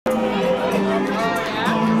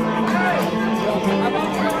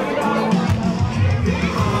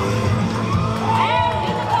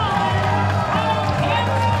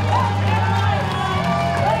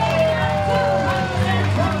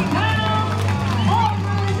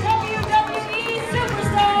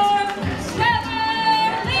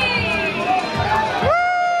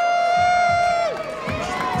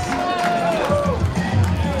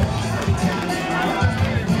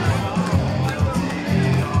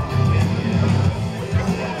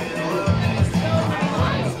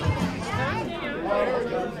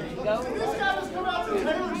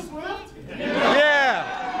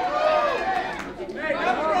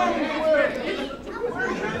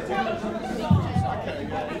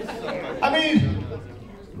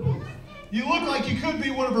You look like you could be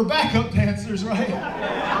one of her backup dancers, right?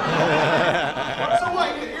 So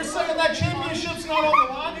wait, you're saying that championship's not on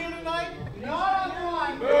the line here tonight? Not on the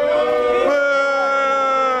line.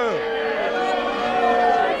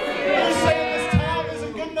 You're saying this town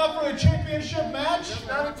isn't good enough for a championship match? It's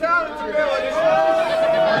not a town, it's a village.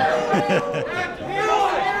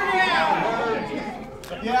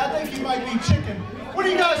 Yeah, I think he might be chicken. What do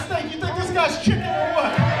you guys think? You think this guy's chicken or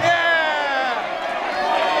what? Yeah!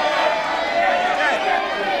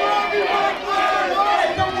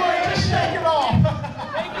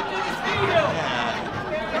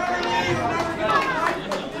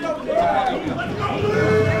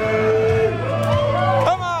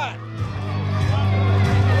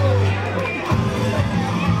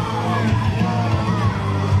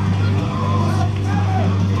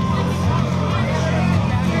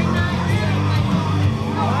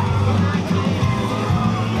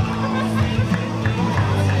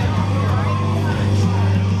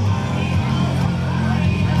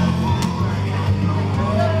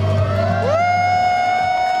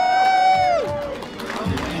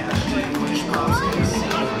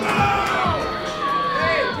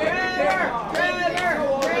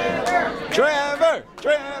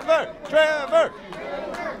 Trevor!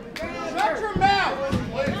 Shut your mouth!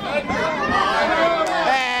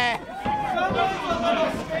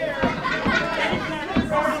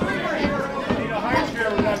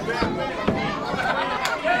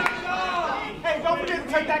 Hey, don't forget to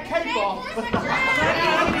take that cake off.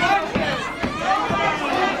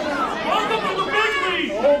 Welcome to the big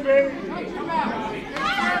league! Oh, baby!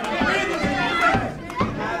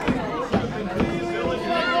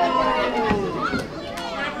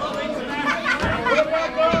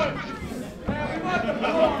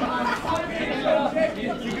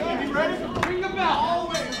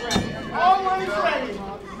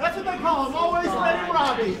 That's what they call him, always ready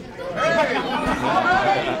Robbie. Hey,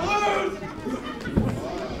 already lose!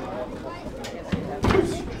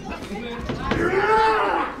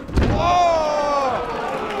 Oh!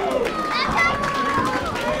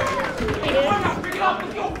 Pick it up,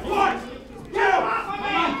 let's go! One, two!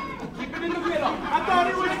 Keep it in the middle. I thought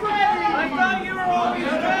he was ready! I thought you were always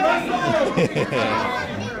ready!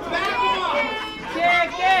 Back off!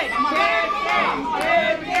 Kick it! Kick it!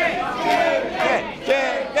 Kick it!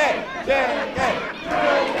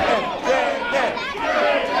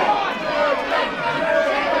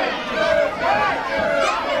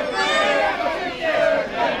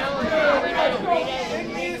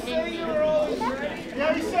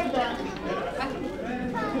 Yeah, he said that.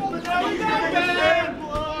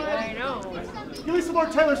 I know. Give me some more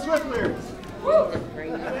Taylor Swift lyrics.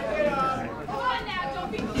 Come on now,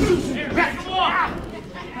 don't be. Come on.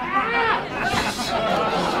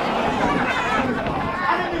 I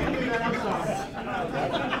didn't even do that, I'm sorry.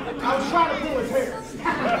 I was trying to pull his hair.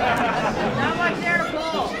 Not much hair to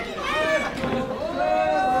pull.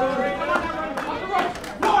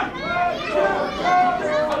 One, two,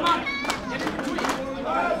 come on. Get in between.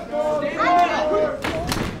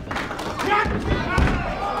 Stay in the middle.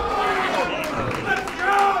 Let's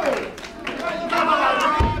go! Come on,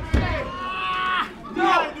 Robbie. You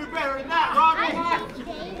gotta do better than that, Robbie.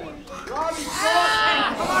 Robbie,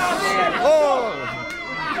 come on. Oh!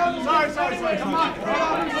 Sorry. Come on.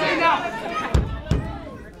 Stay down.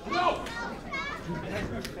 Go.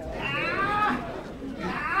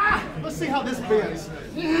 Let's see how this bends.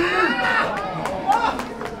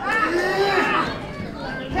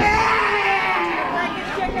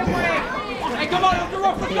 Hey, come on, off the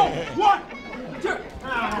rope. Let's go. One, two.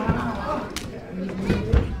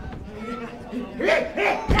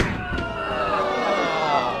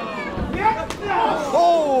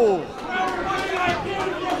 Oh!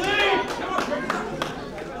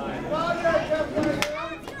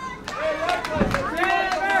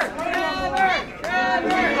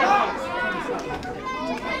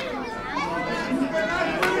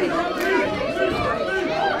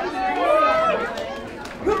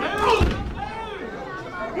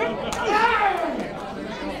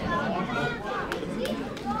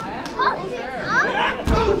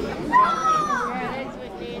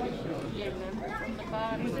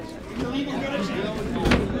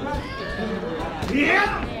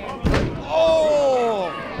 Yeah!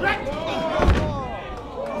 Oh!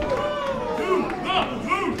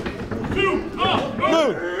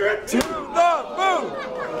 Move! To the moon!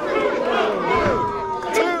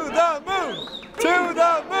 To the moon! To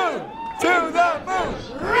the moon! To the moon!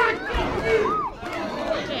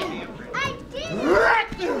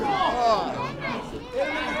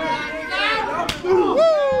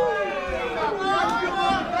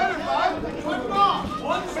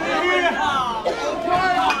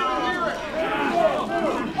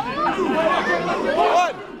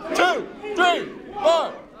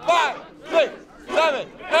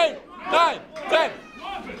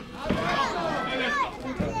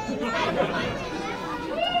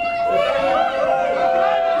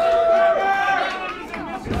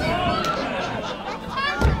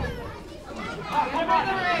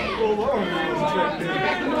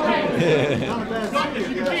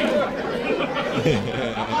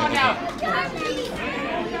 on now.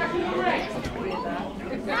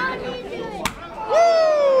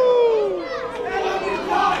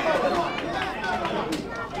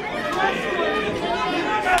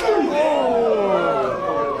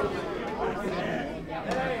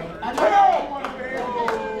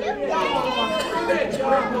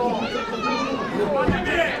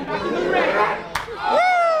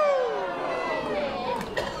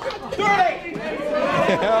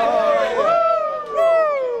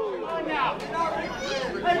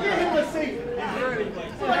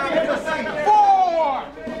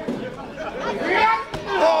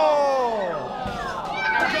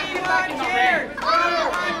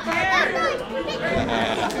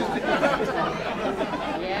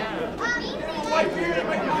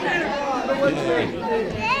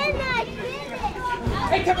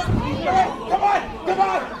 Hey, come on! Come on! Come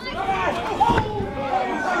on! Come on!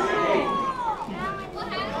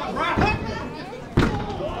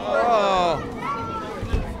 Oh.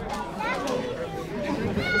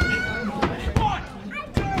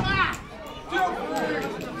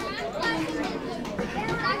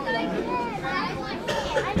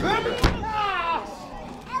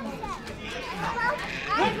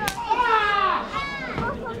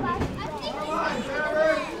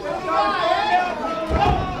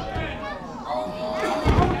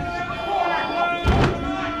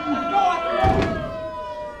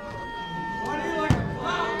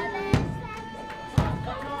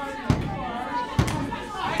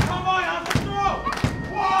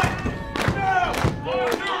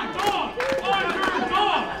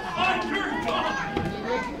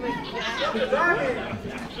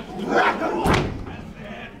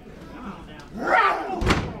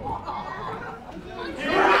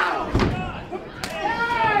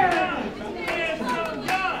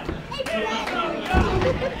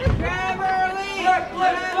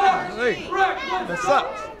 What's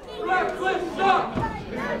up?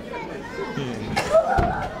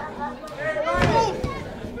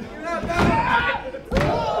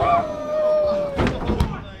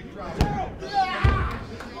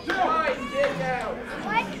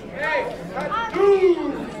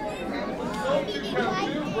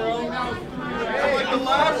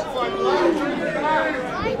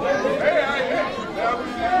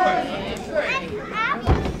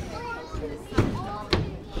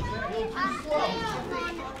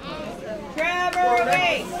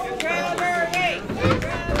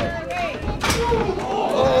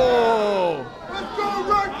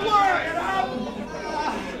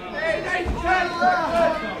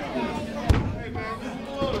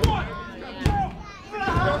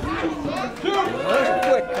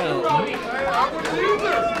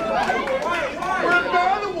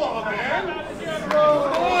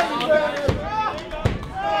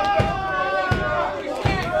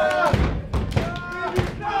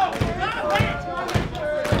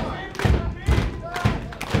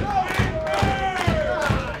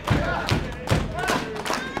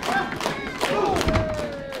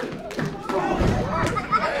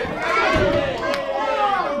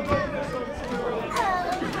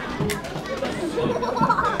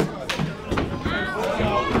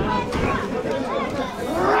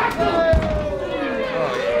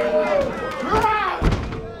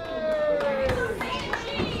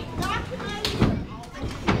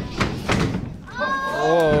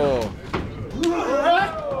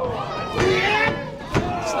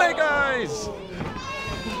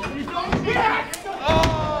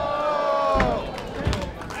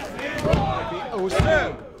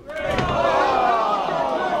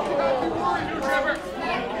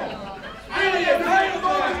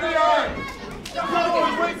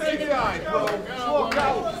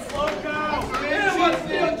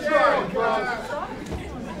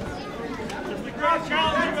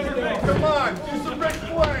 Come on, do some Ric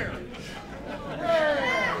Flair.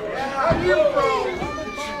 How do you go?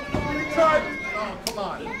 Try. Oh, come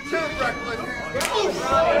on. Two reckless.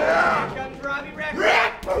 Comes Robbie Record.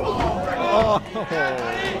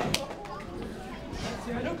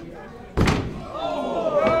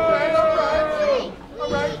 All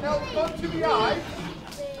right, now go to the eye.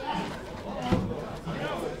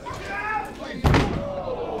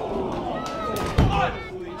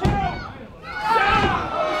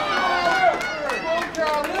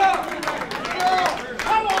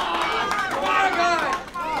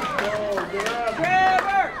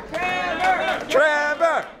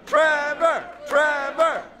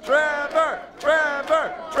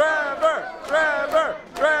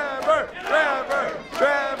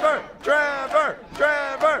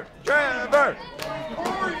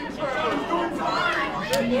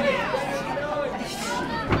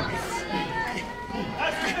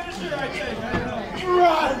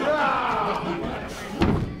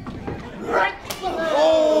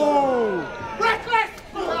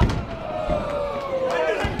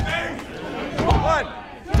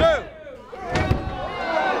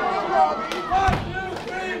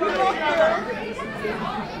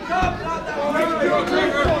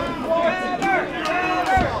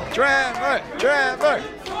 Trevor!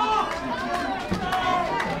 Trevor!